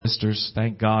ministers.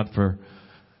 Thank God for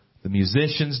the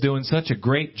musicians doing such a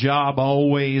great job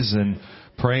always, and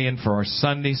praying for our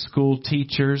Sunday school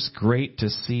teachers. Great to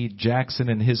see Jackson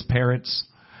and his parents.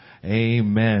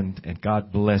 Amen. And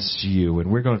God bless you.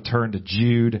 And we're going to turn to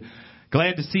Jude.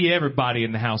 Glad to see everybody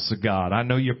in the house of God. I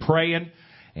know you're praying,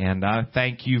 and I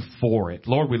thank you for it.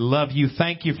 Lord, we love you.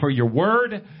 Thank you for your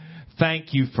word.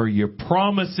 Thank you for your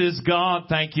promises, God.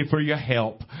 Thank you for your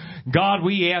help. God,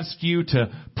 we ask you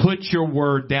to put your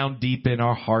word down deep in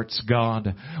our hearts,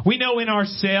 God. We know in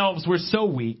ourselves we're so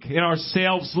weak. In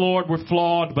ourselves, Lord, we're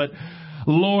flawed, but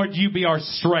Lord, you be our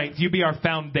strength. You be our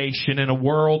foundation in a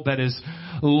world that is,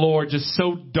 Lord, just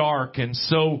so dark and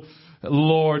so,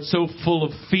 Lord, so full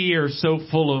of fear, so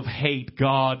full of hate,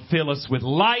 God. Fill us with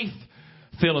life.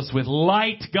 Fill us with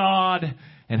light, God,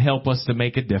 and help us to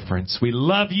make a difference. We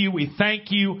love you. We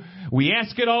thank you. We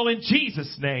ask it all in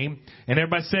Jesus' name. And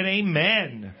everybody said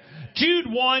amen. Jude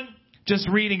 1, just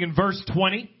reading in verse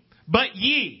 20. But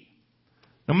ye,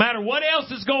 no matter what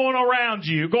else is going around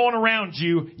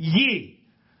you, ye,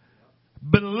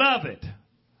 beloved,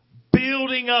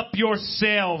 building up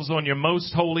yourselves on your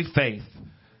most holy faith,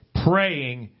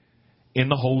 praying in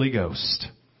the Holy Ghost.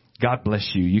 God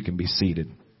bless you. You can be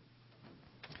seated.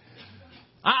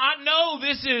 I know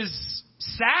this is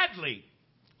sadly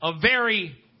a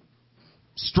very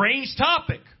strange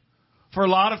topic for a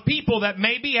lot of people that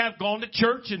maybe have gone to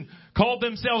church and called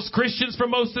themselves Christians for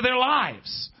most of their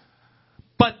lives.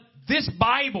 But this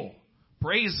Bible,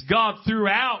 praise God,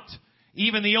 throughout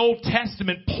even the Old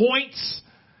Testament points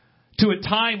to a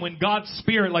time when God's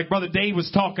Spirit, like Brother Dave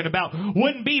was talking about,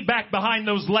 wouldn't be back behind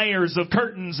those layers of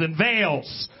curtains and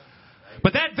veils.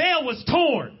 But that veil was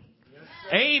torn.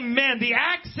 Amen. The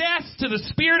access to the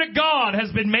Spirit of God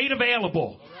has been made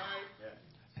available.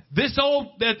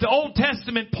 The Old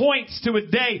Testament points to a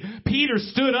day Peter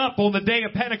stood up on the day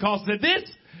of Pentecost and said, this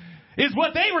is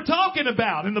what they were talking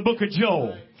about in the book of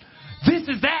Joel. This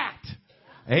is that.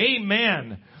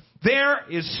 Amen. There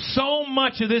is so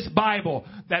much of this Bible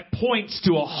that points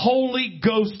to a Holy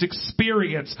Ghost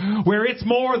experience where it's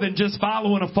more than just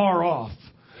following afar off,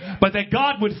 but that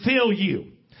God would fill you.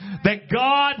 That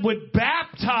God would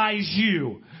baptize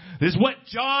you. This is what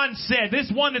John said.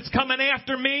 This one that's coming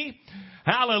after me,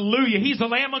 hallelujah, he's the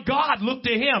Lamb of God. Look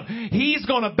to him. He's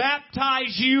going to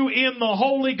baptize you in the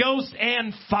Holy Ghost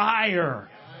and fire.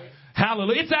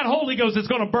 Hallelujah. It's that Holy Ghost that's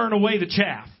going to burn away the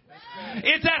chaff.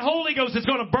 It's that Holy Ghost that's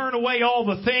going to burn away all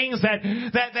the things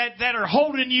that are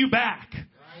holding you back.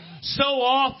 So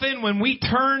often when we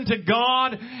turn to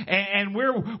God and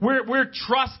we're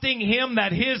trusting Him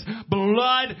that His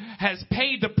blood has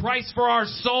paid the price for our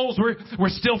souls, we're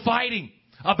still fighting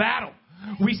a battle.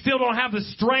 We still don't have the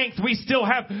strength. We still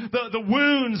have the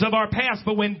wounds of our past.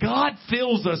 But when God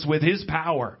fills us with His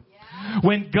power,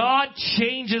 when God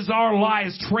changes our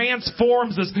lives,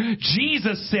 transforms us,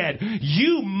 Jesus said,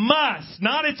 you must,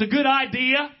 not it's a good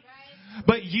idea,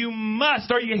 but you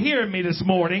must, are you hearing me this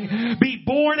morning, be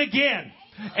born again.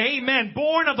 Amen.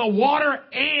 Born of the water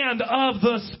and of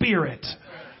the Spirit.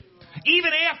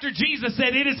 Even after Jesus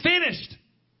said, it is finished.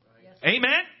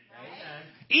 Amen.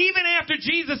 Even after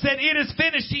Jesus said, it is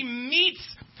finished, He meets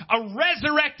a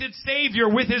resurrected Savior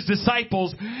with His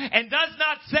disciples and does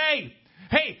not say,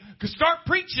 hey, start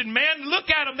preaching, man. Look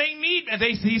at them. They need,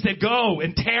 He said, go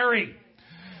and tarry.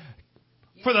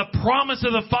 For the promise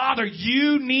of the Father,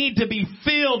 you need to be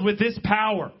filled with this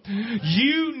power.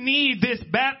 You need this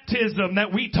baptism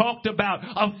that we talked about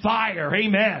of fire.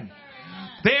 Amen.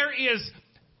 There is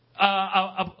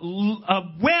a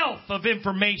wealth of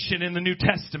information in the New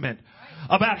Testament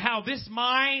about how this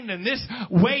mind and this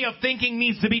way of thinking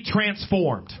needs to be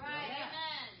transformed.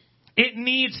 It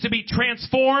needs to be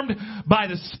transformed by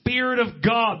the Spirit of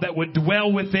God that would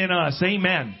dwell within us.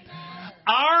 Amen.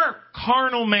 Our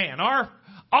carnal man, our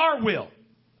will,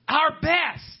 our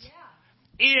best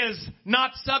is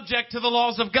not subject to the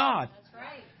laws of God. That's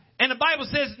right. And the Bible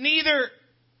says neither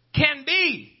can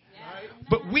be. Right.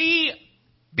 But we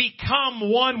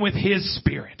become one with His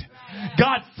Spirit. Right.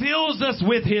 God fills us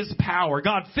with His power.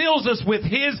 God fills us with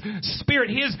His Spirit.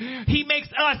 He makes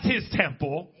us His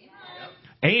temple.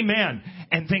 Amen.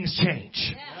 And things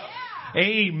change.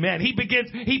 Amen.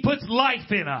 He puts life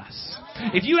in us.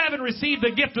 If you haven't received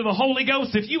the gift of the Holy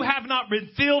Ghost, if you have not been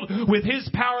filled with His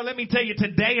power, let me tell you,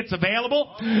 today it's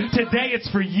available. Today it's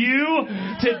for you.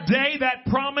 Today that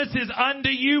promise is unto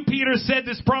you. Peter said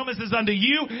this promise is unto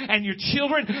you and your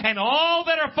children and all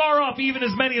that are far off, even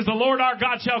as many as the Lord our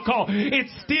God shall call.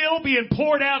 It's still being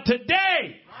poured out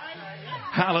today.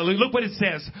 Hallelujah. Look what it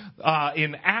says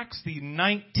in Acts, the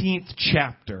 19th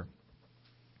chapter.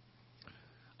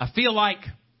 I feel like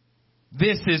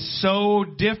This is so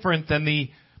different than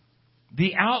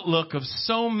the outlook of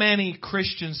so many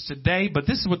Christians today, but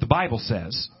this is what the Bible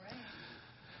says.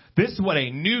 This is what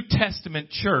a New Testament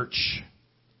church,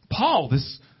 Paul,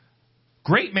 this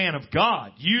great man of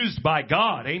God, used by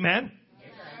God, amen?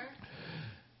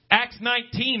 Acts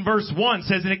 19 verse 1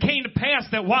 says, and it came to pass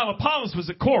that while Apollos was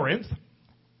at Corinth,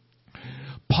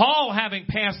 Paul, having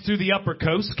passed through the upper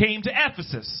coast, came to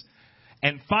Ephesus,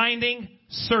 and finding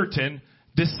certain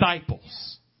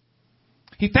disciples.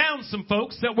 He found some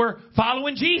folks that were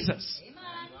following Jesus.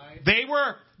 Amen. They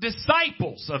were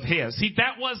disciples of his.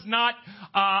 That was not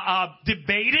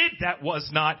debated. That was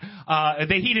not,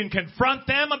 he didn't confront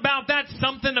them about that.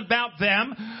 Something about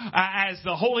them, as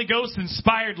the Holy Ghost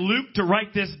inspired Luke to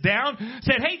write this down,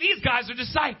 said, hey, these guys are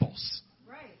disciples.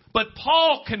 Right. But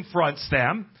Paul confronts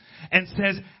them and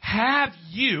says, have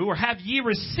ye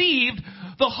received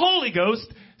the Holy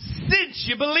Ghost since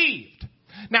you believed?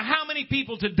 Now, how many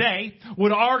people today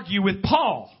would argue with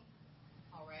Paul?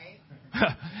 All right.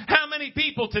 How many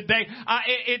people today?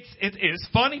 It's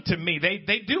funny to me.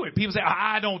 They do it. People say,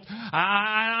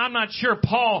 I'm not sure,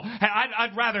 Paul.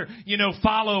 I'd rather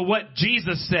follow what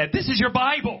Jesus said. This is your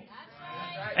Bible.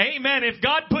 That's right. Amen. If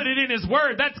God put it in His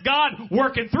Word, that's God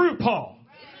working through Paul.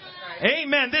 Right.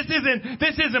 Amen.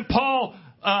 This isn't Paul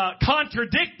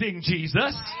contradicting Jesus.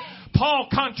 Right. Paul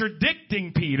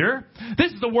contradicting Peter.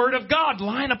 This is the Word of God,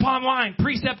 line upon line,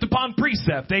 precept upon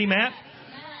precept. Amen. Amen.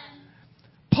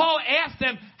 Paul asked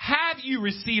them, have you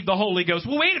received the Holy Ghost?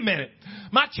 Well, wait a minute.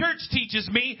 My church teaches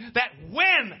me that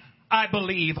when I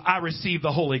believe, I receive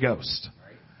the Holy Ghost.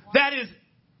 That is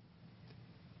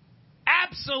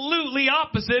absolutely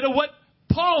opposite of what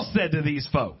Paul said to these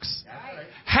folks. Right.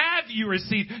 Have you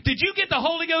received? Did you get the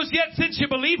Holy Ghost yet since you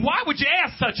believe? Why would you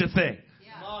ask such a thing?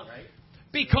 Yeah. Right.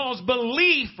 Because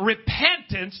belief,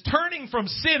 repentance, turning from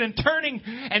sin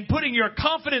and putting your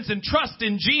confidence and trust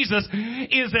in Jesus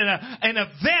is an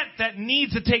event that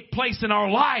needs to take place in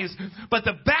our lives. But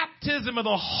the baptism of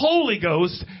the Holy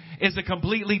Ghost is a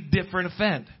completely different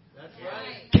event. That's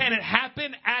right. Can it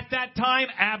happen at that time?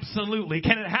 Absolutely.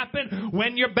 Can it happen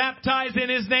when you're baptized in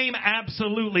His name?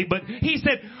 Absolutely. But he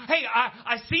said, hey,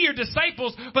 I see your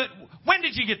disciples, but when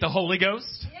did you get the Holy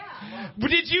Ghost? Yeah.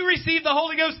 Did you receive the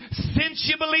Holy Ghost since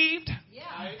you believed?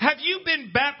 Yeah. Have you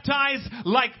been baptized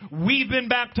like we've been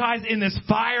baptized in this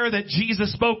fire that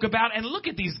Jesus spoke about? And look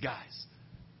at these guys.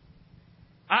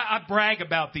 I brag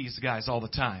about these guys all the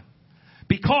time.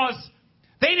 Because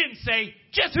they didn't say,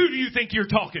 just who do you think you're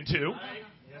talking to?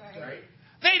 Right.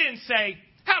 They didn't say,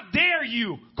 how dare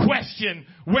you question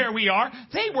where we are?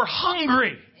 They were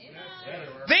hungry.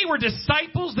 They were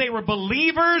disciples, they were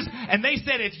believers, and they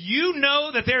said, if you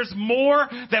know that there's more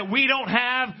that we don't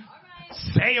have,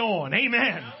 say on.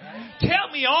 Amen. Tell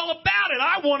me all about it.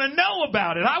 I want to know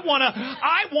about it. I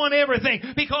want everything.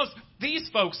 Because these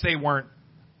folks, they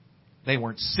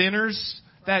weren't sinners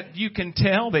that you can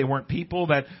tell. They weren't people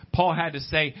that Paul had to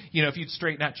say, if you'd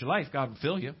straighten out your life, God would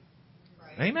fill you.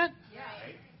 Amen.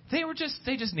 They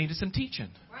just needed some teaching.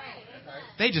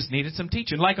 They just needed some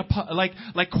teaching. Like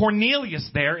Cornelius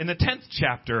there in the 10th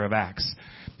chapter of Acts.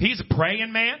 He's a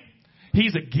praying man.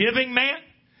 He's a giving man.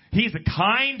 He's a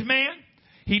kind man.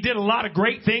 He did a lot of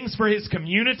great things for his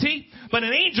community. But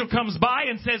an angel comes by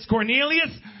and says, Cornelius,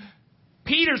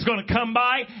 Peter's going to come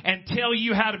by and tell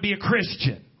you how to be a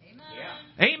Christian.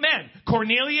 Amen.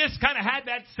 Cornelius kind of had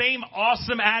that same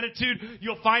awesome attitude.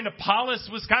 You'll find Apollos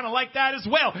was kind of like that as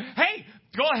well. Hey,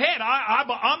 go ahead.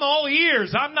 I'm all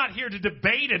ears. I'm not here to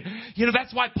debate. And,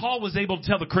 that's why Paul was able to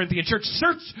tell the Corinthian church,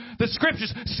 search the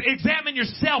Scriptures. Examine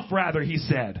yourself, rather, he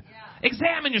said. Yeah.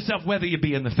 Examine yourself whether you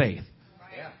be in the faith.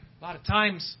 Right. A lot of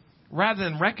times, rather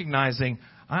than recognizing,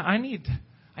 I need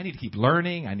to keep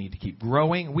learning. I need to keep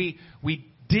growing. We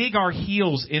dig our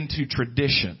heels into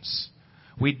traditions.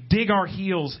 We dig our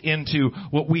heels into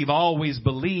what we've always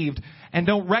believed and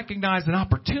don't recognize an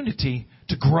opportunity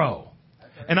to grow.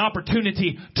 An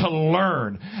opportunity to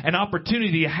learn. An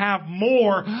opportunity to have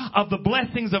more of the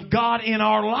blessings of God in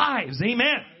our lives.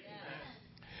 Amen.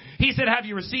 He said, have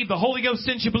you received the Holy Ghost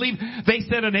since you believe? They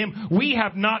said unto him, we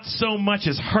have not so much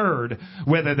as heard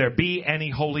whether there be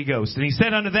any Holy Ghost. And he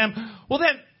said unto them, well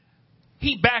then,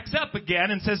 he backs up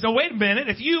again and says, no, wait a minute.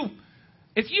 If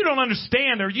you don't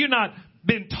understand or you've not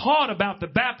been taught about the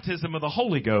baptism of the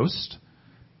Holy Ghost,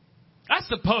 I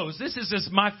suppose, this is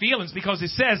just my feelings, because it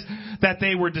says that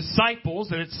they were disciples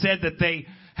and it said that they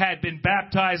had been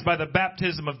baptized by the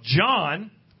baptism of John.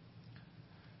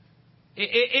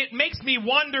 It makes me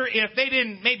wonder if they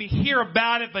didn't maybe hear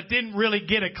about it but didn't really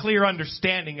get a clear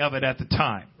understanding of it at the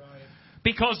time. Right.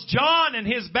 Because John and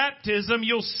his baptism,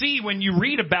 you'll see when you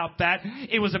read about that,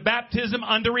 it was a baptism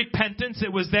unto repentance.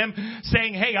 It was them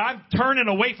saying, hey, I'm turning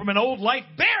away from an old life.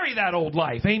 Bury that old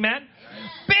life. Amen?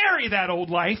 Bury that old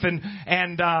life.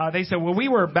 And they said, well, we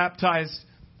were baptized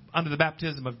under the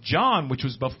baptism of John, which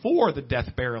was before the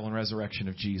death, burial, and resurrection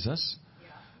of Jesus.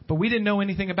 But we didn't know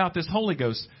anything about this Holy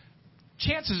Ghost.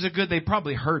 Chances are good they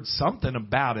probably heard something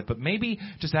about it, but maybe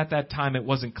just at that time it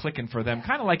wasn't clicking for them,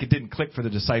 kind of like it didn't click for the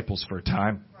disciples for a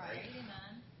time. Right.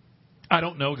 I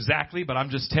don't know exactly, but I'm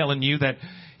just telling you that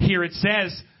here it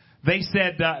says, they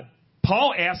said,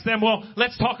 Paul asked them, well,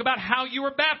 let's talk about how you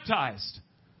were baptized.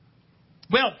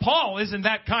 Well, Paul isn't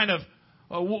that kind of,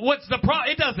 what's the problem?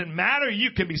 It doesn't matter.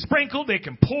 You can be sprinkled. They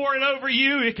can pour it over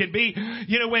you. It can be,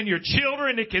 when you're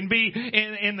children. It can be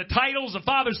in the titles of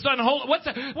Father, Son, Holy. What's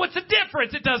the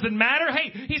difference? It doesn't matter.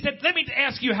 Hey, he said, let me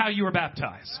ask you how you were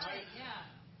baptized. Right, yeah.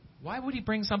 Why would he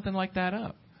bring something like that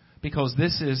up? Because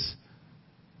this is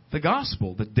the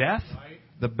gospel. The death,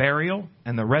 the burial,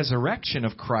 and the resurrection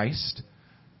of Christ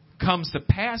comes to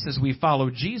pass as we follow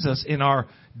Jesus in our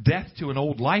death to an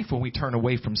old life when we turn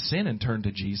away from sin and turn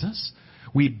to Jesus.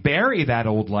 We bury that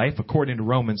old life. According to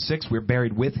Romans 6, we're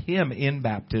buried with Him in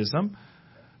baptism,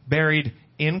 buried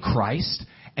in Christ,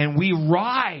 and we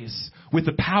rise with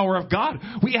the power of God.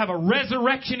 We have a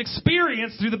resurrection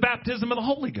experience through the baptism of the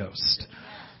Holy Ghost.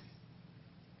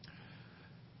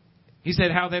 He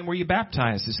said, how then were you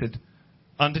baptized? He said,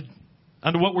 unto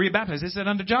what were you baptized? He said,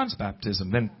 unto John's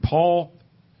baptism. Then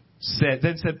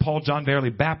said Paul, John verily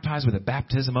baptized with a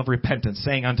baptism of repentance,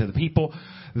 saying unto the people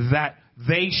that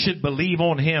they should believe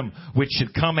on Him which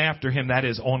should come after Him, that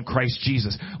is, on Christ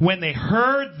Jesus. When they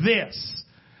heard this,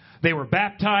 they were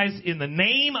baptized in the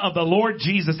name of the Lord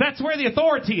Jesus. That's where the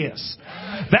authority is.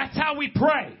 That's how we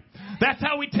pray. That's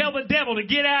how we tell the devil to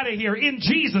get out of here in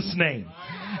Jesus' name.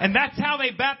 And that's how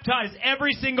they baptize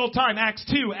every single time. Acts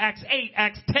 2, Acts 8,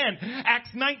 Acts 10, Acts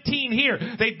 19 here.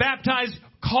 They baptize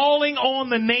calling on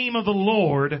the name of the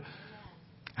Lord.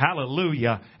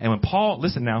 Hallelujah. And when Paul,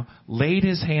 listen now, laid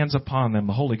his hands upon them,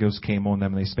 the Holy Ghost came on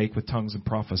them, and they spake with tongues and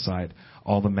prophesied.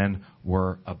 All the men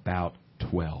were about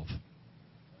 12.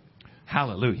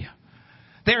 Hallelujah.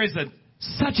 There is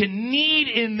such a need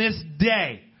in this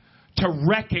day to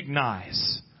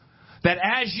recognize that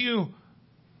as you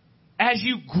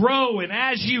grow and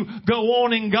as you go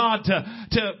on in God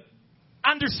to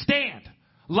understand.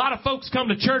 A lot of folks come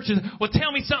to church and, well, tell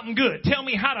me something good. Tell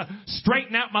me how to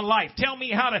straighten out my life. Tell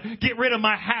me how to get rid of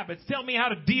my habits. Tell me how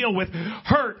to deal with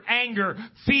hurt, anger,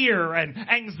 fear, and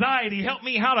anxiety. Help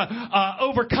me how to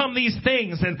overcome these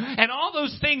things. And all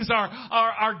those things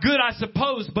are good, I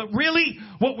suppose. But really,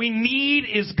 what we need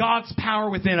is God's power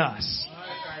within us.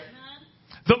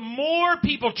 The more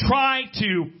people try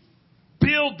to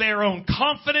build their own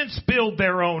confidence, build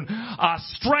their own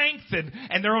strength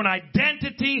and their own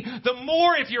identity, the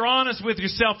more, if you're honest with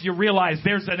yourself, you realize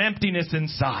there's an emptiness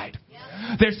inside.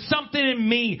 Yeah. There's something in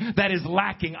me that is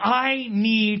lacking. I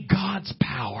need God's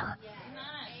power. Yeah.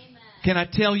 Can I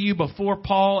tell you, before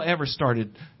Paul ever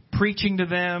started preaching to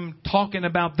them, talking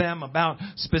about them, about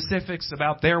specifics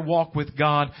about their walk with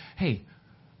God, hey,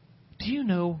 do you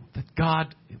know that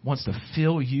God wants to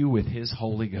fill you with His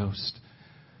Holy Ghost?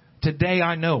 Today,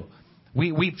 I know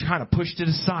we've kind of pushed it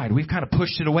aside. We've kind of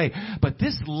pushed it away. But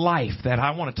this life that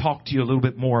I want to talk to you a little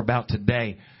bit more about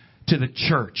today to the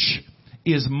church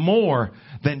is more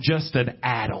than just an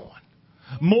add-on.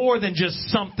 More than just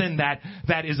something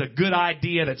that is a good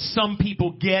idea that some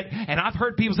people get. And I've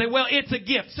heard people say, well, it's a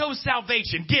gift. So is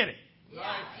salvation. Get it.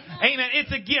 Yeah. Amen.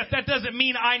 It's a gift. That doesn't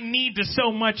mean I need to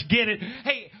so much get it.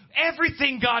 Hey,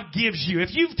 everything God gives you, if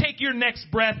you take your next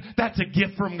breath, that's a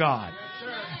gift from God.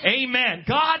 Amen.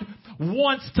 God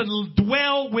wants to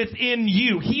dwell within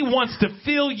you. He wants to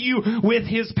fill you with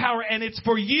His power, and it's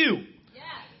for you. Yes.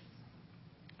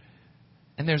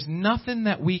 And there's nothing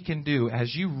that we can do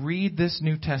as you read this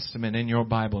New Testament in your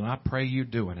Bible, and I pray you're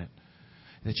doing it,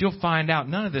 that you'll find out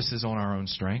none of this is on our own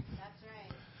strength. That's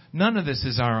right. None of this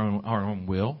is our own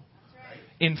will. That's right.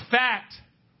 In fact,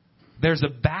 there's a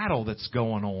battle that's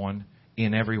going on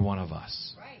in every one of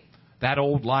us. Right. That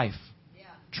old life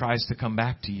tries to come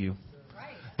back to you.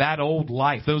 Right. That old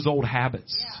life, those old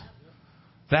habits,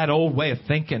 that old way of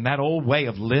thinking, that old way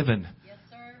of living,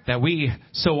 that we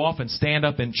so often stand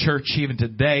up in church even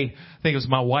today. I think it was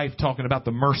my wife talking about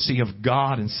the mercy of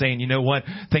God and saying, you know what,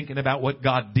 thinking about what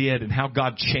God did and how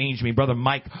God changed me. Brother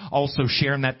Mike also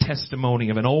sharing that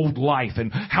testimony of an old life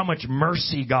and how much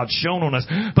mercy God's shown on us.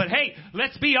 But hey,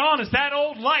 let's be honest, that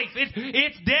old life,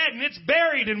 it's dead and it's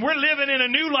buried and we're living in a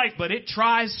new life, but it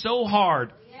tries so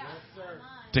hard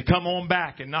to come on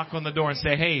back and knock on the door and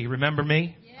say, hey, remember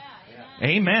me?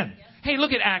 Amen. Hey,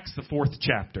 look at Acts, the 4th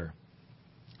chapter.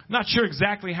 I'm not sure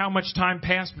exactly how much time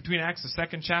passed between Acts, the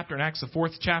 2nd chapter, and Acts, the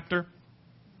 4th chapter,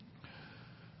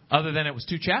 other than it was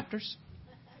 2 chapters.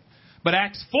 But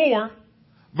Acts 4,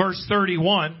 verse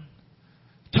 31,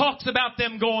 talks about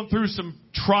them going through some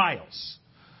trials.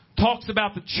 Talks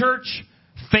about the church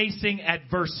facing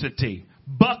adversity.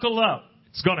 Buckle up.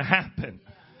 It's going to happen.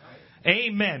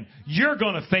 Amen. You're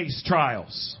going to face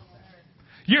trials.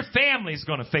 Your family's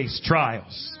going to face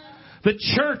trials. The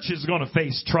church is going to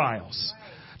face trials.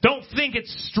 Don't think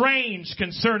it's strange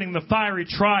concerning the fiery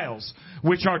trials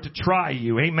which are to try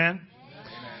you. Amen.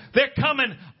 They're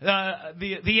coming,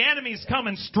 the enemy's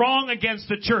coming strong against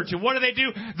the church. And what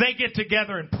do? They get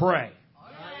together and pray.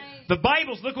 The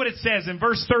Bible, look what it says in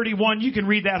verse 31. You can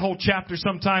read that whole chapter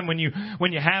sometime when you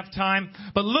have time.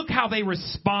 But look how they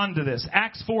respond to this.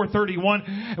 Acts 4:31.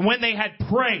 And when they had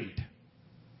prayed.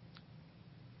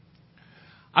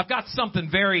 I've got something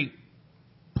very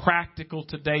practical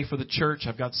today for the church.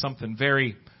 I've got something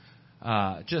very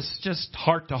just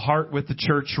heart to heart with the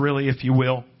church, really, if you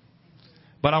will.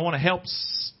 But I want to help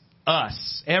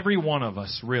us, every one of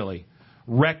us, really,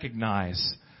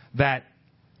 recognize that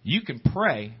you can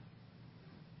pray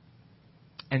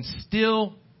and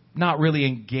still not really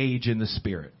engage in the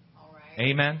Spirit. All right.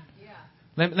 Amen?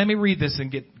 Yeah. Let me read this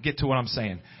and get to what I'm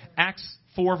saying. Acts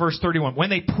 4, verse 31. When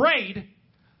they prayed,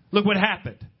 look what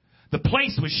happened. The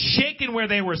place was shaken where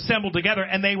they were assembled together,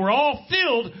 and they were all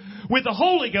filled with the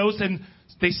Holy Ghost, and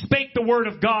they spake the word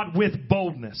of God with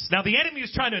boldness. Now, the enemy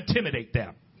was trying to intimidate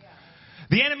them. Yeah.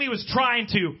 The enemy was trying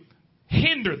to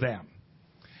hinder them.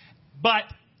 But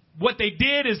what they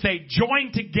did is they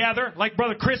joined together, like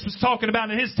Brother Chris was talking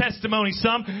about in his testimony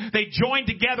they joined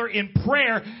together in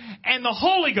prayer, and the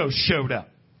Holy Ghost showed up.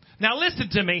 Now listen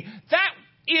to me, that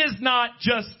is not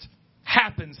just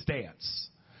happenstance.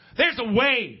 There's a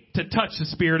way to touch the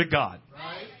Spirit of God.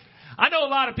 Right. I know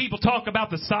a lot of people talk about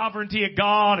the sovereignty of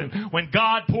God, and when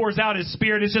God pours out His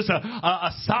Spirit, it's just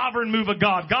a sovereign move of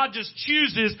God. God just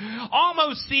chooses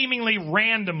almost seemingly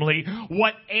randomly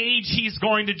what age He's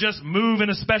going to just move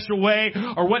in a special way,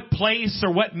 or what place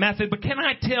or what method. But can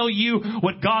I tell you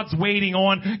what God's waiting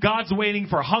on? God's waiting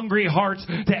for hungry hearts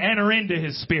to enter into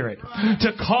His Spirit,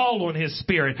 to call on His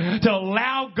Spirit, to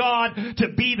allow God to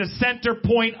be the center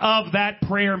point of that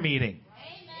prayer meeting.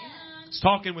 I was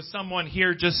talking with someone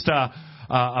here just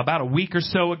about a week or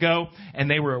so ago, and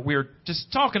we were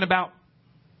just talking about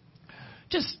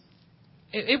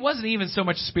it wasn't even so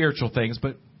much spiritual things,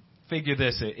 but figure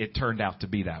this, it turned out to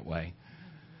be that way.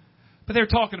 But they were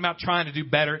talking about trying to do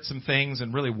better at some things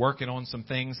and really working on some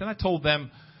things, and I told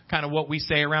them kind of what we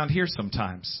say around here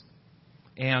sometimes.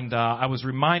 And I was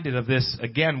reminded of this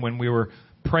again when we were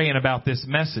praying about this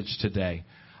message today.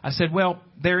 I said, well,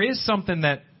 there is something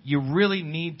that you really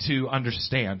need to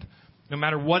understand, no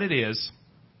matter what it is.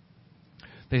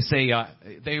 They say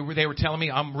they were telling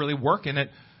me I'm really working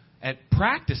at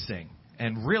practicing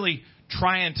and really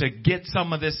trying to get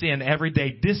some of this in every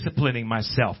day, disciplining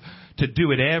myself to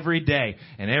do it every day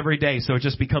and every day, so it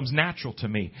just becomes natural to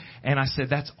me. And I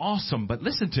said, that's awesome, but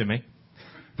listen to me.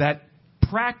 That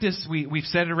practice, we've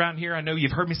said it around here. I know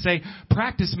you've heard me say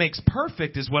practice makes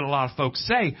perfect is what a lot of folks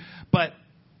say, but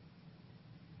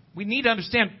we need to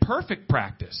understand perfect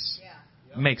practice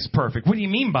makes perfect. What do you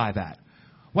mean by that?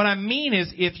 What I mean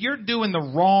is if you're doing the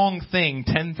wrong thing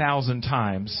 10,000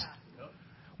 times,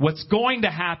 what's going to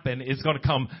happen is going to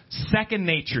come second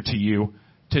nature to you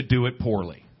to do it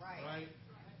poorly. Right.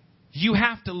 You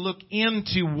have to look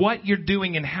into what you're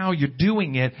doing and how you're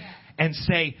doing it and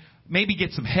say, maybe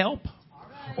get some help.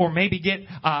 Or maybe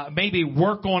maybe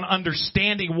work on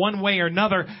understanding one way or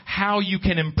another how you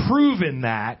can improve in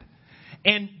that.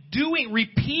 And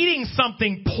repeating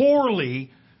something poorly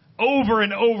over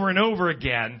and over and over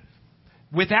again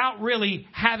without really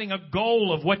having a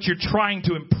goal of what you're trying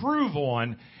to improve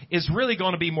on is really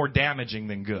going to be more damaging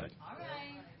than good. All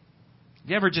right.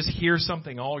 You ever just hear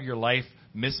something all your life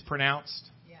mispronounced?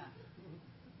 Yeah.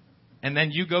 And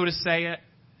then you go to say it,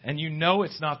 and you know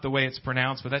it's not the way it's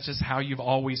pronounced, but that's just how you've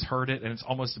always heard it, and it's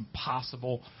almost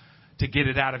impossible to get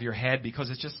it out of your head because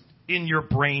it's just in your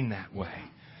brain that way.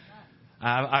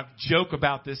 I joke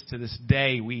about this to this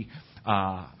day.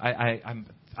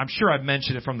 I'm sure I've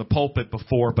mentioned it from the pulpit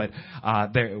before, but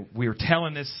we were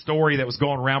telling this story that was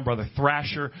going around. Brother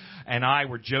Thrasher and I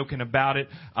were joking about it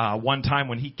one time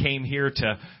when he came here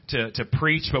to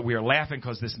preach, but we were laughing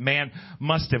because this man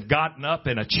must have gotten up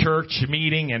in a church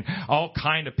meeting and all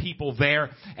kind of people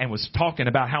there and was talking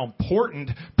about how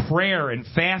important prayer and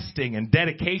fasting and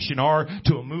dedication are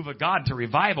to a move of God, to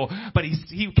revival, but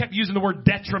he kept using the word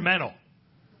detrimental,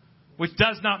 which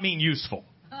does not mean useful.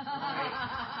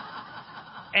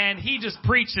 And he just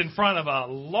preached in front of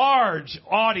a large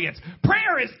audience.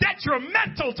 Prayer is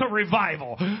detrimental to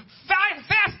revival.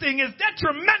 Fasting is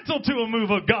detrimental to a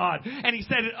move of God. And he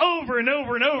said it over and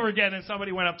over and over again. And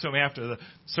somebody went up to him after the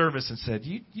service and said,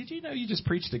 you know you just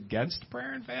preached against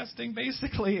prayer and fasting,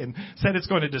 basically, and said it's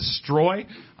going to destroy?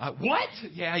 What?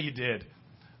 Yeah, you did.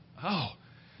 Oh.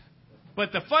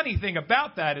 But the funny thing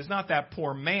about that is not that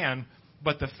poor man,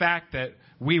 but the fact that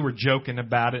we were joking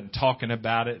about it and talking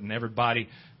about it, and everybody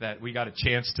that we got a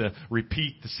chance to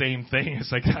repeat the same thing.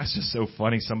 It's like, that's just so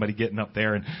funny, somebody getting up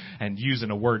there and using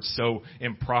a word so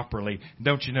improperly.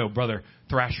 Don't you know, Brother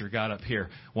Thrasher got up here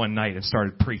one night and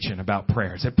started preaching about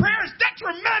prayer. He said, prayer is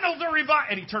detrimental to revival.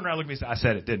 And he turned around and looked at me and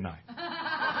said, I said it, didn't I?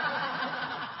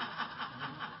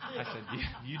 I said, yeah,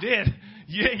 you did.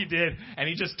 Yeah, you did. And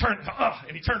he just turned around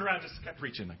and just kept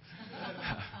preaching.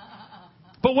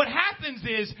 But what happens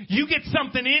is you get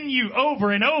something in you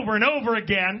over and over and over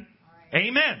again.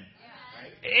 Amen.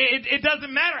 It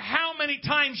doesn't matter how many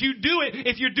times you do it.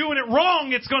 If you're doing it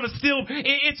wrong, it's going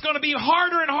to be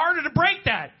harder and harder to break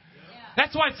that.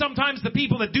 That's why sometimes the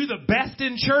people that do the best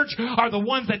in church are the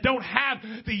ones that don't have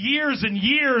the years and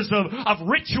years of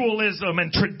ritualism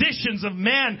and traditions of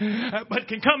men, but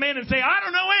can come in and say, I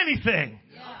don't know anything.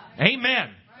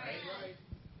 Amen.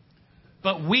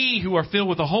 But we who are filled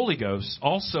with the Holy Ghost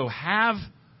also have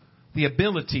the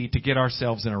ability to get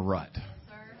ourselves in a rut.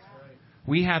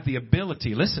 We have the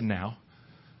ability, listen now,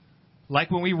 like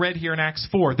when we read here in Acts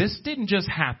 4, this didn't just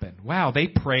happen. Wow, they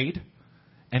prayed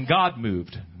and God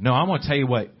moved. No, I'm going to tell you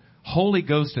what, Holy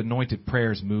Ghost anointed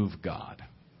prayers move God.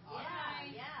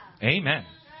 Amen.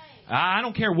 I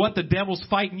don't care what the devil's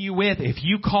fighting you with. If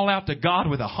you call out to God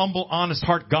with a humble, honest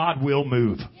heart, God will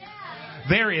move.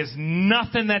 There is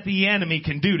nothing that the enemy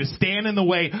can do to stand in the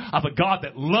way of a God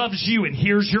that loves you and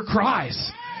hears your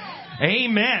cries.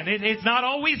 Amen. It's not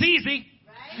always easy.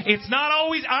 It's not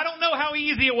always, I don't know how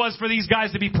easy it was for these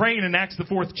guys to be praying in Acts the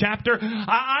 4th chapter.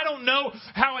 I don't know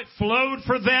how it flowed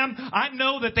for them. I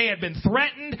know that they had been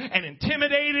threatened and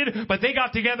intimidated, but they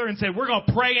got together and said, we're going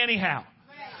to pray anyhow.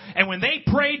 And when they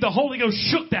prayed, the Holy Ghost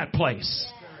shook that place.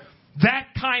 That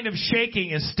kind of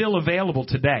shaking is still available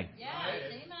today.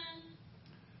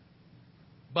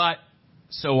 But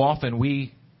so often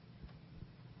we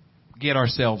get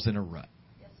ourselves in a rut.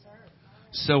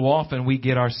 So often we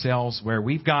get ourselves where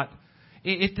we've got,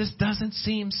 it just doesn't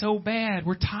seem so bad.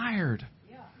 We're tired.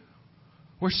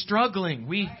 We're struggling.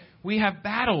 We have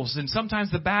battles, and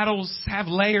sometimes the battles have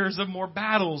layers of more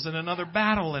battles and another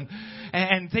battle,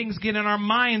 and things get in our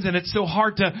minds, and it's so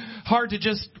hard to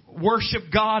just worship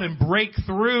God and break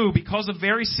through because of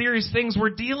very serious things we're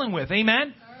dealing with.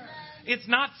 Amen? It's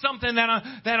not something that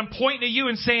I'm pointing to you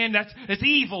and saying it's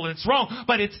evil and it's wrong,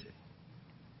 but it's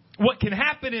what can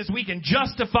happen is we can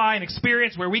justify an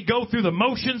experience where we go through the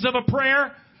motions of a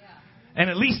prayer, and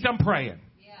at least I'm praying.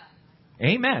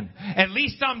 Amen. At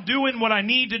least I'm doing what I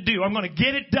need to do. I'm going to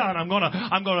get it done. I'm going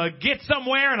to get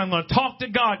somewhere and I'm going to talk to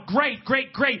God. Great.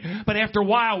 But after a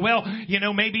while,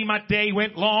 maybe my day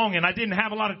went long and I didn't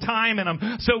have a lot of time and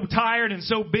I'm so tired and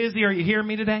so busy. Are you hearing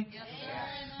me today? Yes.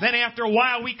 Then after a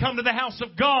while, we come to the house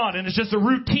of God, and it's just a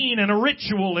routine and a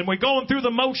ritual, and we're going through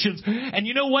the motions. And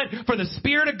you know what? For the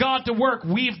Spirit of God to work,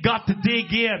 we've got to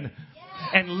dig in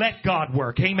and let God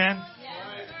work. Amen?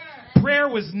 Prayer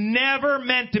was never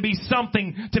meant to be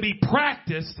something to be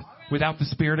practiced without the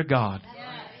Spirit of God.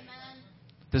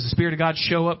 Does the Spirit of God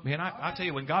show up? Man, I tell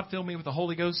you, when God filled me with the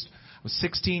Holy Ghost, I was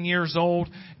 16 years old.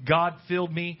 God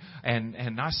filled me,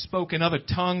 and I spoke in other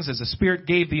tongues as the Spirit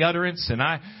gave the utterance.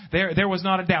 And there was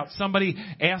not a doubt. Somebody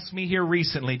asked me here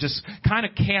recently, just kind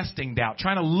of casting doubt,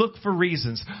 trying to look for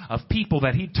reasons of people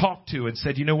that he talked to, and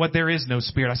said, you know what, there is no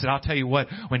Spirit. I said, I'll tell you what,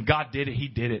 when God did it, He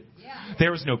did it.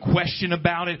 There was no question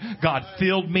about it. God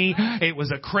filled me. It was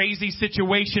a crazy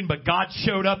situation, but God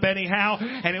showed up anyhow.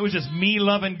 And it was just me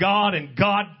loving God and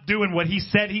God doing what He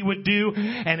said He would do.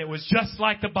 And it was just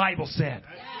like the Bible said.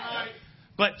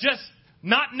 But just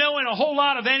not knowing a whole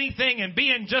lot of anything and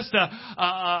being just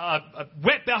a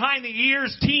wet behind the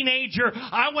ears teenager,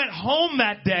 I went home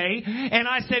that day and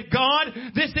I said, God,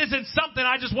 this isn't something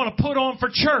I just want to put on for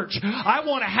church. I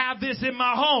want to have this in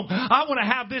my home. I want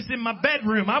to have this in my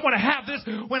bedroom. I want to have this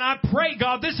when I pray,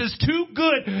 God. This is too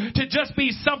good to just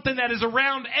be something that is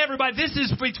around everybody. This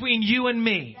is between you and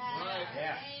me.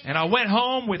 And I went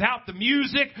home without the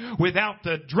music, without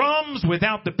the drums,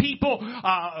 without the people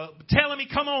telling me,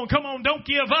 come on, don't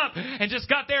give up. And just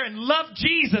got there and loved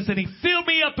Jesus. And He filled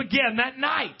me up again that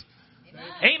night.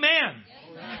 Amen.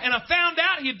 And I found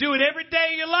out He'd do it every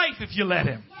day of your life if you let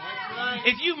Him.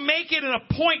 If you make it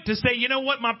a point to say, you know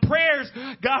what, my prayers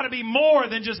got to be more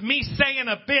than just me saying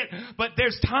a bit, but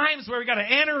there's times where we got to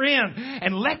enter in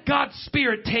and let God's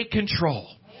Spirit take control.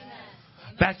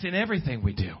 That's in everything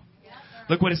we do.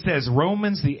 Look what it says,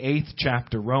 Romans the 8th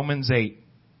chapter, Romans 8.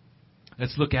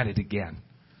 Let's look at it again.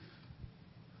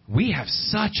 We have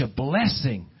such a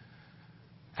blessing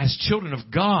as children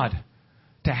of God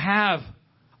to have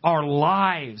our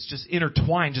lives just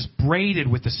intertwined, just braided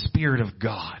with the Spirit of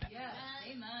God. Yes.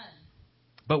 Amen.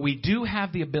 But we do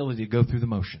have the ability to go through the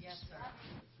motions. Yes,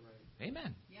 sir.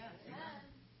 Amen. Yes.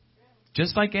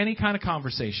 Just like any kind of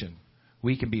conversation,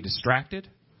 we can be distracted.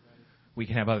 We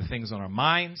can have other things on our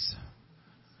minds.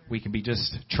 We can be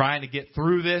just trying to get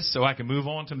through this so I can move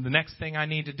on to the next thing I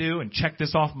need to do and check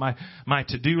this off my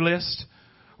to-do list.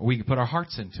 Or we can put our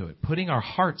hearts into it. Putting our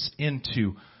hearts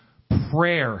into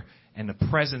prayer and the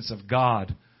presence of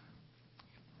God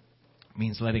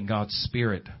means letting God's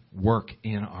Spirit work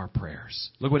in our prayers.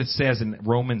 Look what it says in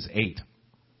Romans 8.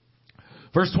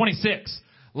 Verse 26.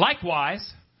 Likewise,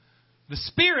 the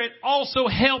Spirit also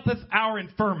helpeth our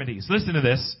infirmities. Listen to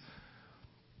this.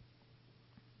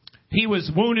 He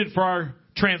was wounded for our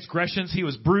transgressions. He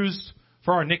was bruised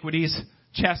for our iniquities.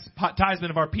 Chastisement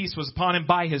of our peace was upon him.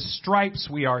 By his stripes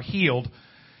we are healed.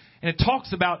 And it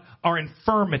talks about our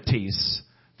infirmities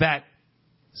that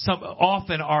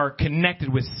often are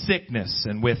connected with sickness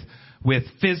and with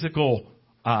physical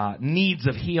needs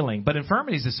of healing. But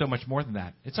infirmities is so much more than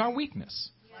that. It's our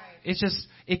weakness. Right.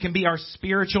 It can be our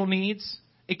spiritual needs.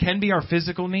 It can be our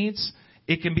physical needs.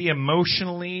 It can be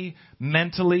emotionally,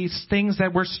 mentally, things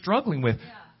that we're struggling with.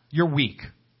 Yeah. You're weak.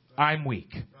 I'm weak.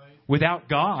 Right. Without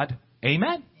God,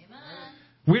 amen.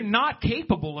 We're not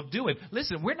capable of doing.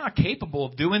 Listen, we're not capable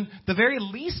of doing the very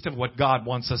least of what God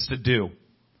wants us to do.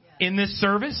 Yeah. In this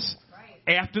service,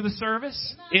 right. After the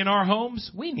service, amen. In our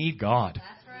homes, we need God.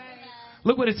 That's right.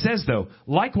 Look what it says, though.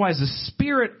 Likewise, the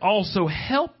Spirit also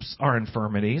helps our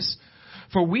infirmities,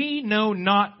 for we know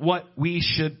not what we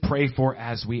should pray for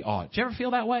as we ought. Do you ever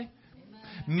feel that way?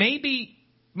 Amen.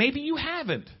 Maybe you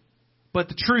haven't. But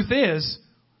the truth is,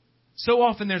 so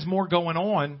often there's more going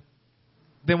on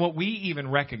than what we even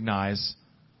recognize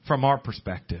from our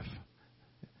perspective.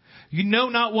 You know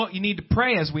not what you need to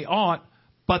pray as we ought,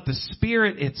 but the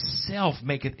Spirit itself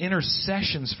maketh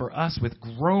intercessions for us with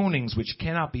groanings which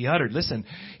cannot be uttered. Listen,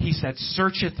 he said,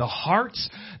 searcheth the hearts,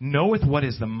 knoweth what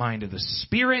is the mind of the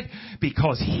Spirit,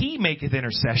 because he maketh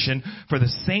intercession for the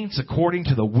saints according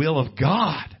to the will of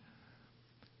God.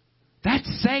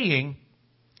 That's saying,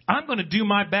 I'm going to do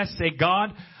my best. Say,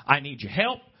 God, I need your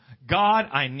help. God,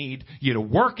 I need you to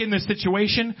work in this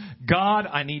situation. God,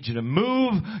 I need you to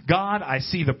move. God, I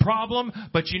see the problem.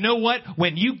 But you know what?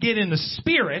 When you get in the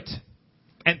Spirit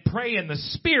and pray in the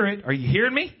Spirit, are you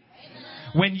hearing me? Amen.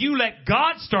 When you let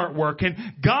God start working,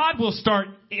 God will start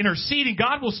interceding.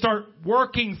 God will start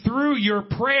working through your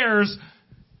prayers,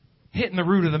 hitting the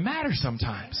root of the matter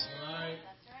sometimes. Right.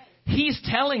 He's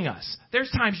telling us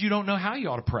there's times you don't know how you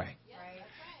ought to pray.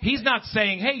 He's not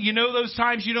saying, hey, you know those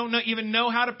times you don't even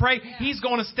know how to pray? Yeah. He's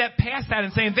going to step past that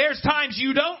and saying, there's times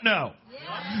you don't know.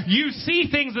 Yeah. You see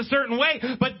things a certain way,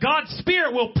 but God's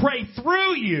Spirit will pray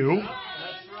through you.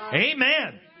 That's right.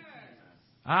 Amen.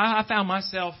 I found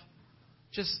myself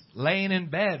just laying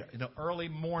in bed in the early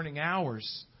morning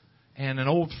hours, and an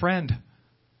old friend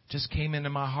just came into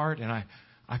my heart, and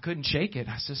I couldn't shake it.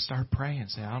 I just started praying,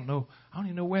 saying, I don't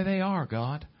even know where they are,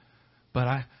 God.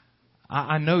 But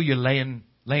I know you're laying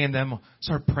them,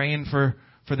 start praying for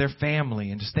their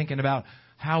family and just thinking about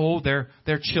how old their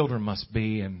children must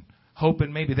be and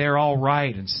hoping maybe they're all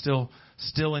right and still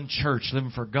in church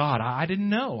living for God. I didn't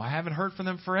know. I haven't heard from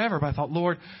them forever, but I thought,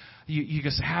 Lord, you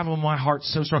just have them in my heart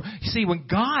so strong. You see, when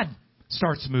God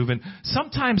starts moving,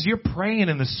 sometimes you're praying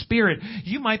in the Spirit.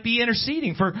 You might be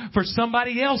interceding for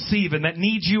somebody else even that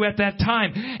needs you at that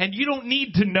time. And you don't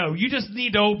need to know. You just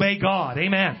need to obey God.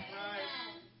 Amen.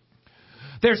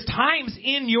 There's times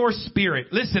in your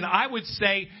spirit. Listen, I would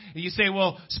say, you say,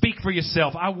 well, speak for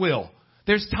yourself. I will.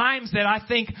 There's times that I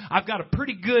think I've got a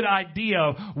pretty good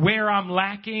idea where I'm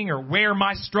lacking or where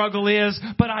my struggle is,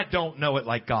 but I don't know it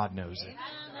like God knows it.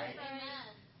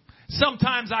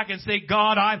 Sometimes I can say,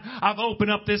 God, I've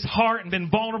opened up this heart and been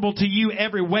vulnerable to you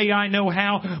every way I know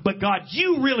how, but God,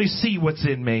 you really see what's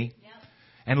in me.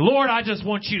 And Lord, I just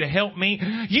want you to help me.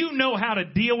 You know how to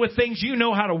deal with things. You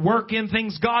know how to work in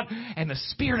things, God. And the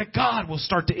Spirit of God will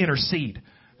start to intercede.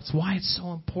 That's why it's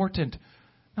so important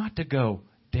not to go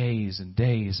days and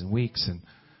days and weeks and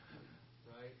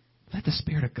let the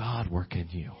Spirit of God work in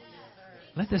you.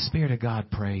 Let the Spirit of God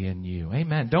pray in you.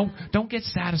 Amen. Don't get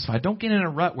satisfied. Don't get in a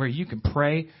rut where you can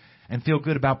pray and feel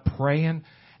good about praying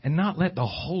and not let the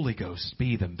Holy Ghost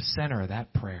be the center of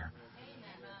that prayer.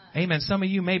 Amen. Some of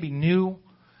you may be new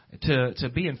to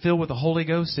being filled with the Holy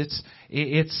Ghost.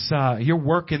 It's you're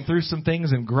working through some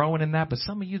things and growing in that. But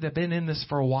some of you that have been in this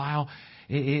for a while,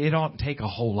 it oughtn't take a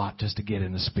whole lot just to get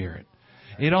in the Spirit.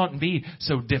 It oughtn't be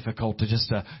so difficult to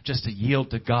just to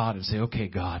yield to God and say, okay,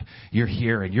 God, you're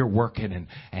here and you're working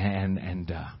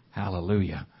and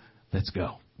hallelujah. Let's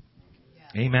go.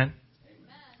 Yeah. Amen.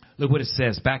 Look what it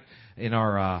says back in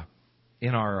our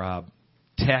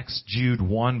text, Jude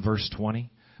 1, verse 20.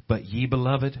 But ye,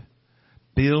 beloved,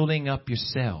 building up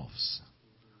yourselves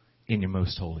in your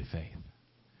most holy faith.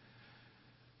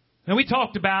 Now, we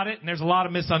talked about it, and there's a lot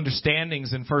of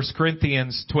misunderstandings in 1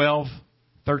 Corinthians 12,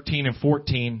 13, and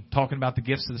 14, talking about the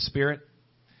gifts of the Spirit.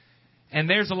 And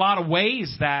there's a lot of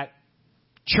ways that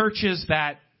churches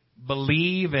that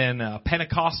believe in a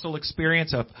Pentecostal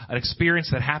experience, an experience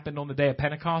that happened on the day of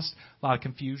Pentecost, a lot of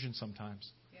confusion sometimes.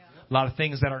 A lot of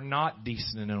things that are not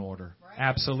decent and in order. Right.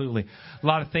 Absolutely. A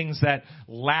lot of things that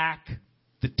lack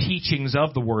the teachings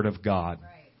of the Word of God.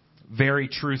 Right. Very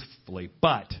truthfully.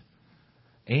 But,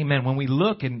 amen, when we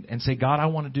look and say, God, I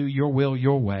want to do your will,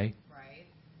 your way. Right.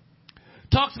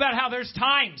 Talks about how there's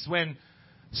times when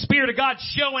Spirit of God's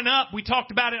showing up. We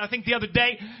talked about it, I think, the other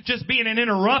day, just being an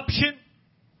interruption.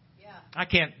 Yeah. I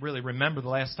can't really remember the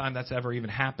last time that's ever even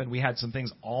happened. We had some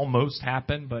things almost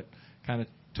happen, but kind of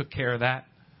took care of that.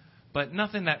 But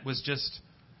nothing that was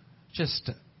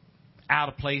just out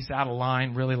of place, out of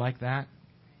line, really like that.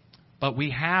 But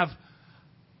we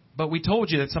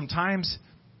told you that sometimes,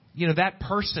 that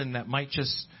person that might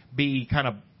just be kind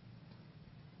of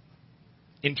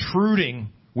intruding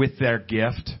with their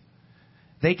gift,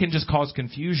 they can just cause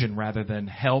confusion rather than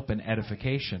help and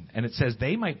edification. And it says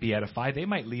they might be edified. They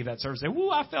might leave that service and say, "Woo,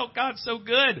 I felt God so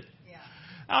good. Yeah.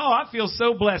 Oh, I feel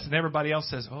so blessed." And everybody else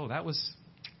says, "Oh, that was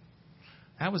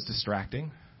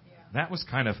distracting. Yeah. That was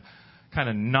kind of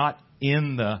not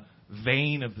in the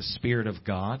vein of the Spirit of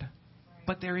God." Right.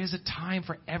 But there is a time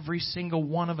for every single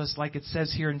one of us, like it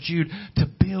says here in Jude, to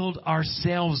build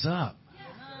ourselves up. Yeah.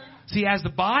 See, as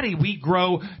the body, we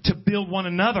grow to build one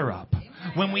another up. Amen.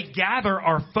 When we gather,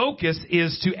 our focus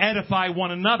is to edify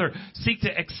one another. Seek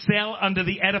to excel under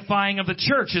the edifying of the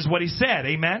church, is what he said.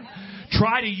 Amen?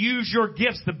 Try to use your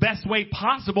gifts the best way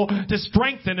possible to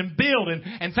strengthen and build.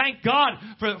 And thank God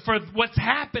for what's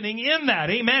happening in that.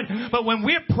 Amen. But when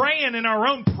we're praying in our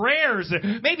own prayers,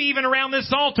 maybe even around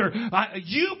this altar,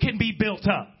 you can be built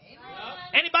up.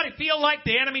 Anybody feel like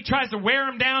the enemy tries to wear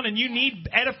them down and you need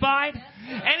edified?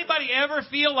 Anybody ever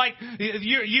feel like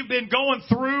you've been going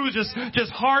through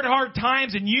just hard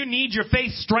times and you need your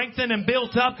faith strengthened and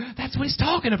built up? That's what he's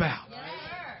talking about.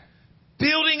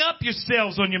 Building up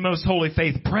yourselves on your most holy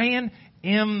faith. Praying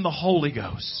in the Holy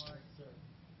Ghost.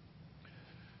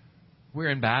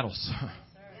 We're in battles.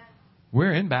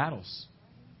 We're in battles.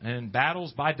 And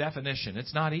battles, by definition,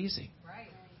 it's not easy.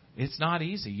 It's not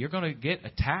easy. You're going to get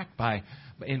attacked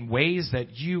in ways that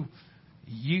you're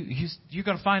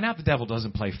going to find out the devil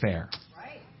doesn't play fair.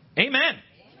 Amen.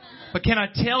 But can I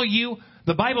tell you,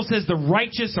 the Bible says the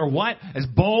righteous are what? As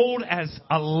bold as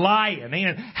a lion.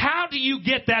 And how do you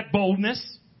get that boldness?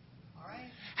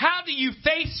 How do you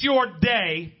face your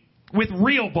day with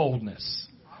real boldness?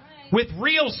 With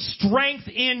real strength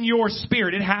in your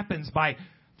spirit? It happens by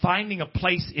finding a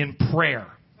place in prayer.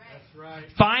 Right.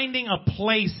 Finding a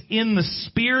place in the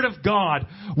Spirit of God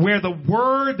where the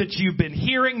Word that you've been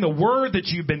hearing, the Word that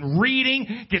you've been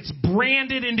reading gets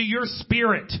branded into your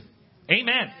spirit.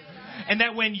 Amen. And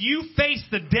that when you face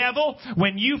the devil,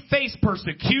 when you face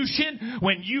persecution,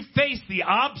 when you face the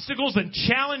obstacles and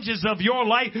challenges of your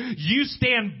life, you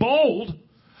stand bold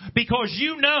because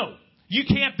you know you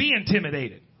can't be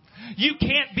intimidated. You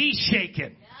can't be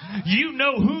shaken. You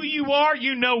know who you are.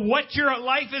 You know what your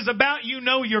life is about. You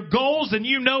know your goals, and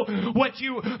you know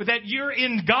that you're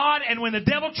in God. And when the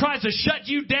devil tries to shut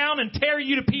you down and tear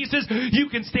you to pieces, you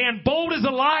can stand bold as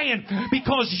a lion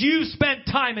because you spent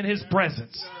time in His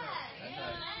presence.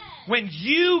 When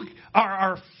you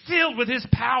are filled with His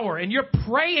power and you're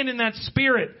praying in that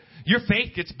Spirit, your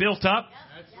faith gets built up.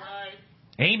 That's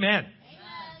right. Amen.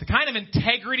 The kind of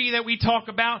integrity that we talk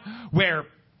about where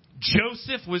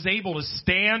Joseph was able to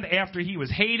stand after he was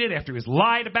hated, after he was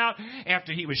lied about,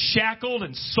 after he was shackled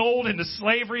and sold into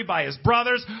slavery by his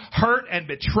brothers, hurt and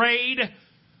betrayed.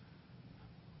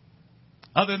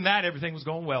 Other than that, everything was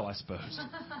going well, I suppose.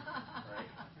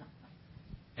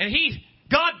 And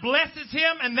God blesses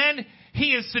him, and then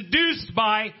he is seduced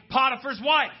by Potiphar's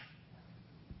wife.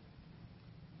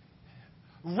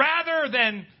 Rather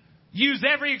than use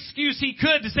every excuse he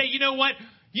could to say, you know what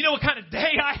kind of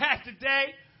day I had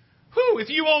today? Whew, if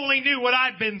you only knew what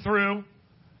I'd been through.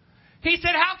 He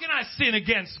said, how can I sin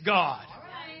against God?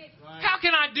 How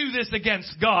can I do this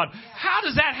against God? How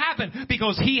does that happen?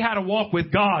 Because he had a walk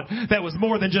with God that was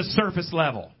more than just surface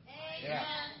level.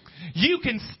 You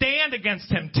can stand against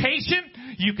temptation.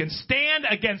 You can stand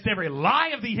against every lie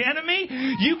of the enemy.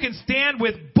 You can stand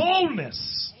with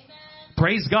boldness.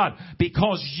 Praise God.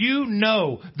 Because you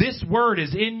know this word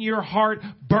is in your heart,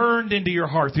 burned into your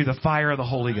heart through the fire of the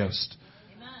Holy Ghost.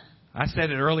 I said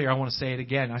it earlier. I want to say it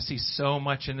again. I see so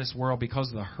much in this world because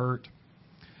of the hurt,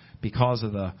 because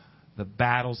of the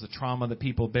battles, the trauma that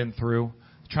people have been through,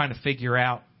 trying to figure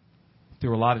out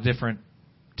through a lot of different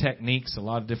techniques, a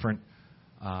lot of different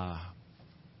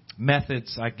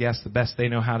methods, I guess, the best they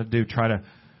know how to do, try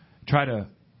to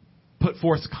put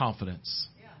forth confidence.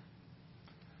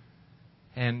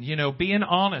 And, you know, being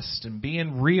honest and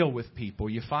being real with people,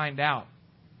 you find out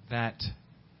that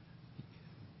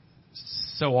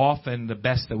so often the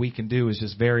best that we can do is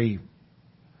just very,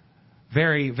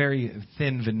 very, very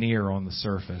thin veneer on the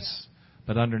surface.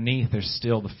 But underneath, there's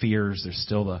still the fears, there's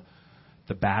still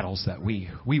the battles that we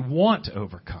want to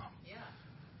overcome.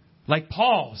 Like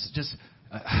Paul's, just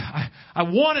I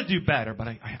want to do better, but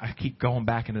I keep going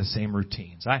back into the same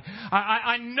routines.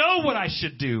 I know what I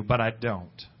should do, but I don't.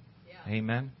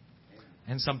 Amen.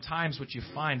 And sometimes what you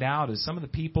find out is some of the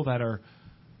people that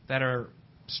are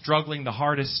struggling the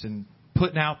hardest and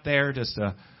putting out there just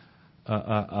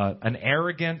an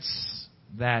arrogance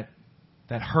that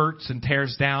hurts and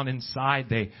tears down inside.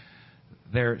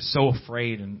 They're so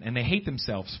afraid and they hate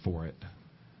themselves for it.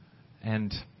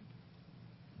 And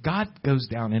God goes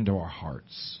down into our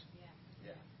hearts.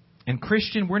 And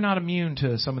Christian, we're not immune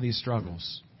to some of these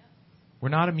struggles. We're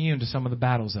not immune to some of the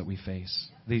battles that we face,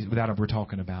 that we're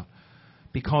talking about.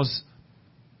 Because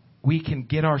we can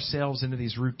get ourselves into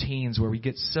these routines where we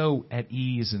get so at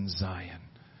ease in Zion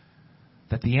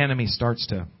that the enemy starts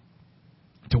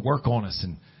to work on us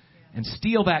and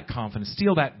steal that confidence,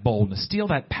 steal that boldness, steal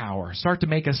that power, start to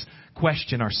make us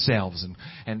question ourselves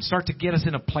and start to get us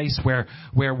in a place where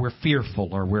we're fearful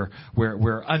or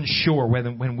we're unsure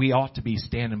when we ought to be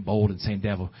standing bold and saying,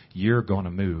 devil, you're going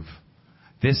to move.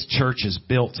 This church is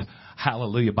built,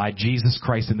 hallelujah, by Jesus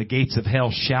Christ, and the gates of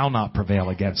hell shall not prevail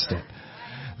against it.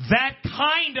 That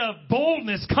kind of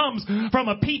boldness comes from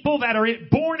a people that are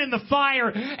born in the fire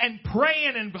and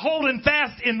praying and holding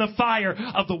fast in the fire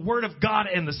of the Word of God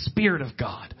and the Spirit of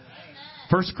God.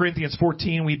 1 Corinthians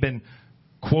 14, we've been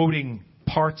quoting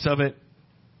parts of it.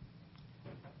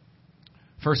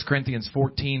 1 Corinthians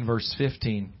 14, verse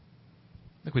 15.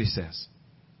 Look what he says.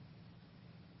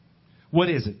 What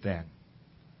is it then?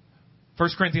 1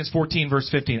 Corinthians 14, verse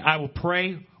 15. I will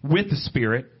pray with the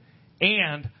Spirit,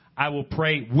 and I will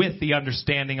pray with the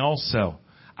understanding also.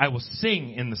 I will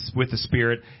sing with the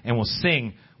Spirit, and will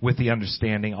sing with the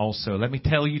understanding also. Let me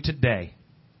tell you today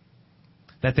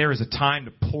that there is a time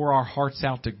to pour our hearts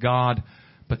out to God,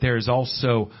 but there is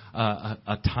also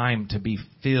a time to be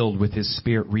filled with His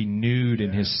Spirit, renewed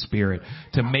in His Spirit,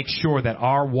 to make sure that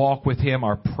our walk with Him,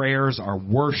 our prayers, our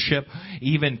worship,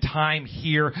 even time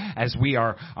here as we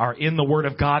are in the Word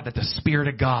of God, that the Spirit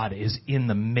of God is in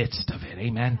the midst of it.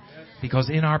 Amen? Because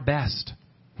in our best,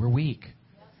 we're weak.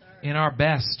 In our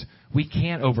best, we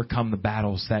can't overcome the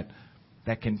battles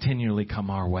that continually come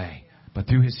our way. But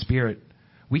through His Spirit,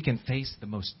 we can face the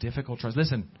most difficult trials.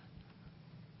 Listen,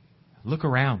 look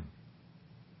around.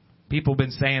 People have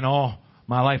been saying, "Oh,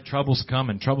 my life trouble's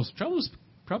coming. Trouble's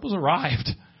arrived."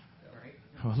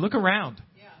 Look around.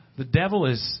 The devil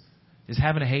is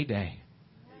having a heyday.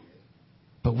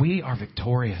 But we are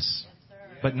victorious.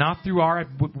 But not through our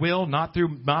will, not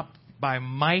by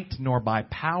might nor by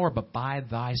power, but by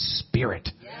Thy Spirit,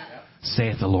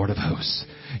 saith the Lord of hosts.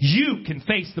 You can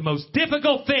face the most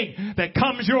difficult thing that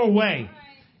comes your way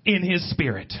in His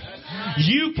Spirit.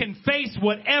 You can face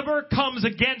whatever comes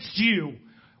against you.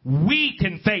 We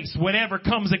can face whatever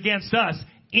comes against us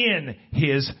in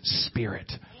His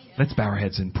Spirit. Let's bow our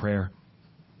heads in prayer.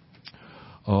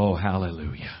 Oh,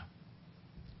 hallelujah.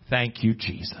 Thank you,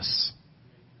 Jesus.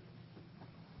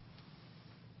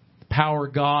 The power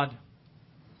of God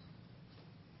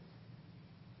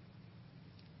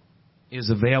is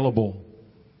available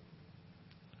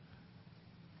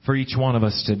for each one of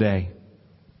us today.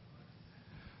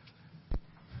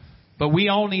 But we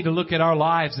all need to look at our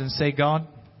lives and say, God,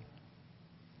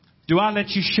 do I let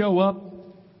you show up?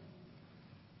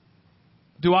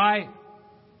 Do I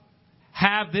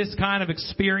have this kind of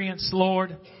experience,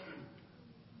 Lord,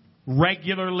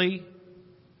 regularly?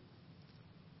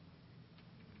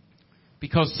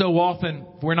 Because so often,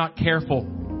 if we're not careful,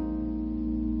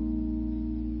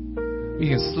 we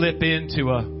can slip into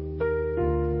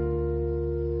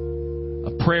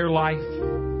prayer life,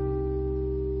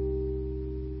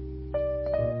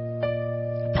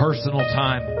 personal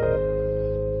time,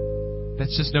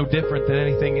 that's just no different than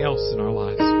anything else in our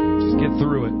lives. Just get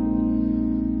through it.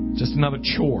 Just another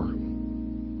chore.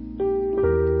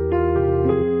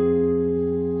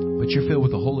 But you're filled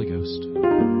with the Holy Ghost.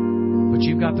 But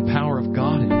you've got the power of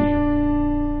God in you.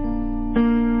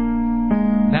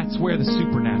 That's where the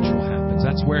supernatural happens.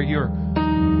 That's where you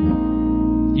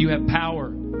have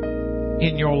power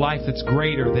in your life that's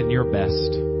greater than your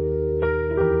best.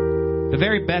 The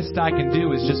very best I can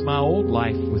do is just my old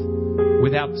life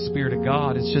without the Spirit of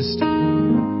God. It's just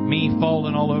me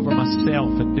falling all over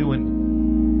myself and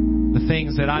doing the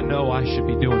things that I know I should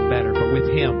be doing better. But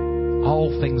with Him, all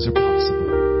things are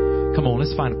possible. Come on,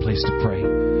 let's find a place to pray.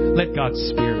 Let God's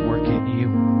Spirit work in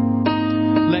you.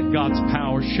 Let God's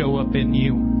power show up in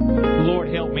you.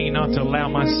 Lord, help me not to allow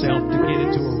myself to get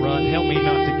into a rut. Help me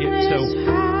not to get so,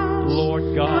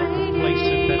 Lord God,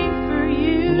 complacent that,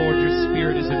 Lord, your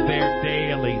Spirit isn't there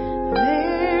daily.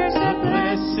 There's a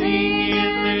blessing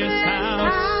in this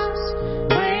house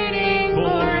waiting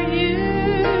for you.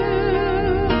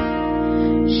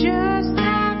 Just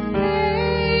have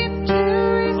faith to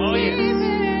receive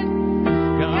it.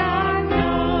 God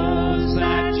knows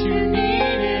that you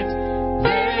need it.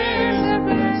 There's a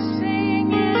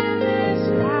blessing in this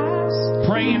house.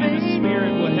 Praying in the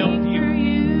Spirit will help you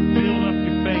build up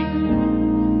your faith.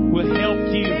 Will help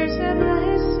you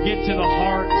get to the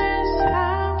heart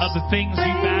of the things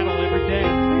you battle every day.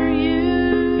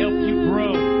 Help you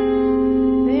grow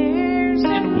in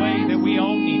a way that we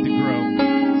all need to grow.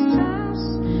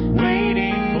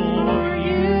 Waiting for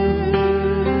you.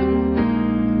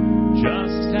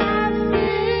 Just have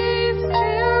faith to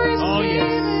receive. Oh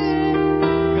yes.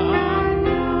 God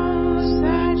knows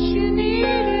that you need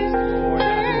it. Lord,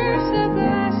 there's a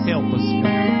blessing. Help us,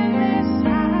 God.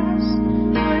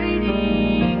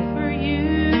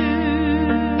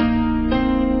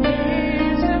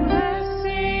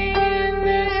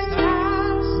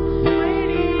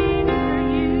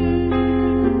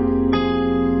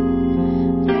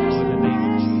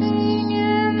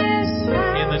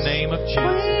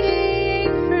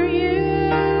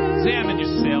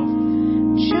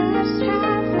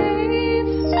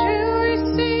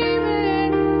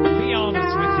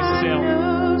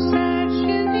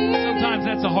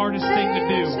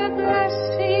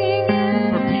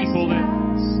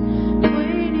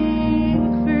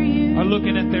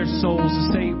 Looking at their souls to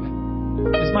say,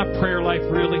 is my prayer life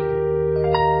really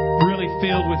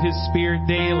filled with His Spirit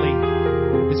daily?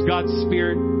 Is God's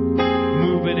Spirit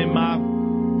moving in my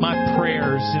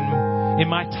prayers and in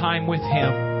my time with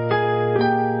Him?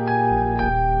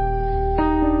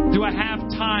 Do I have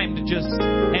time to just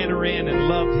enter in and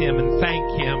love Him and thank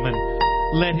Him and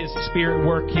let His Spirit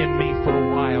work in me for a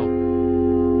while?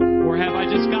 Or have I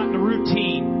just gotten a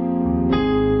routine?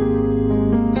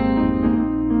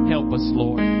 Help us,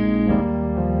 Lord.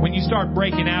 When you start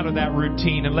breaking out of that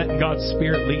routine and letting God's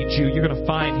Spirit lead you, you're going to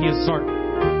find He'll start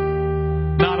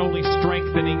not only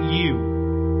strengthening you,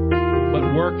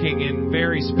 but working in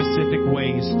very specific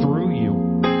ways through you.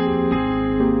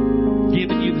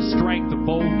 Giving you the strength, the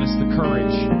boldness, the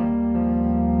courage.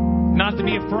 Not to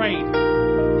be afraid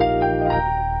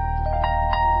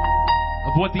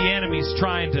of what the enemy's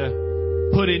trying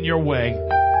to put in your way.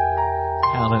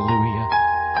 Hallelujah.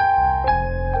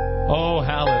 Oh,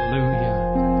 hallelujah.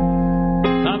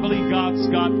 I believe God's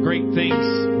got great things,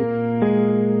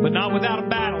 but not without a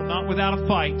battle, not without a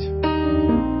fight.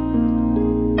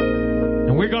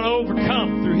 And we're going to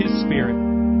overcome through His Spirit.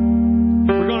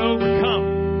 We're going to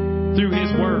overcome through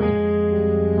His Word.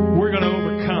 We're going to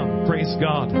overcome, praise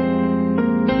God,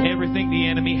 everything the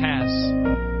enemy has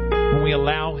when we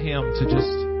allow Him to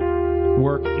just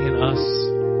work in us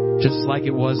just like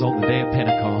it was on the day of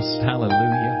Pentecost.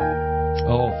 Hallelujah.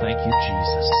 Oh, thank you,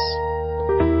 Jesus.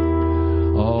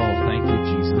 Oh, thank you,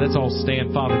 Jesus. Let's all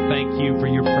stand. Father, thank you for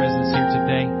your presence here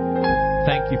today.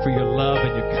 Thank you for your love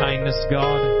and your kindness,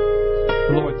 God.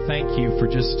 Lord, thank you for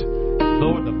just,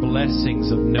 Lord, the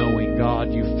blessings of knowing,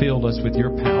 God, you filled us with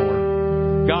your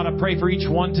power. God, I pray for each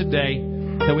one today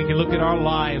that we can look at our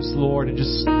lives, Lord, and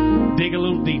just dig a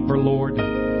little deeper, Lord.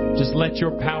 Just let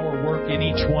your power work in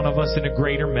each one of us in a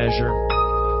greater measure.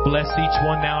 Bless each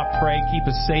one now, I pray. Keep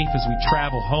us safe as we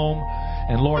travel home.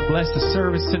 And Lord, bless the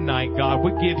service tonight, God. We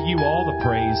give you all the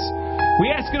praise. We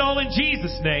ask it all in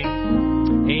Jesus' name.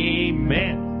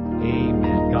 Amen. Amen.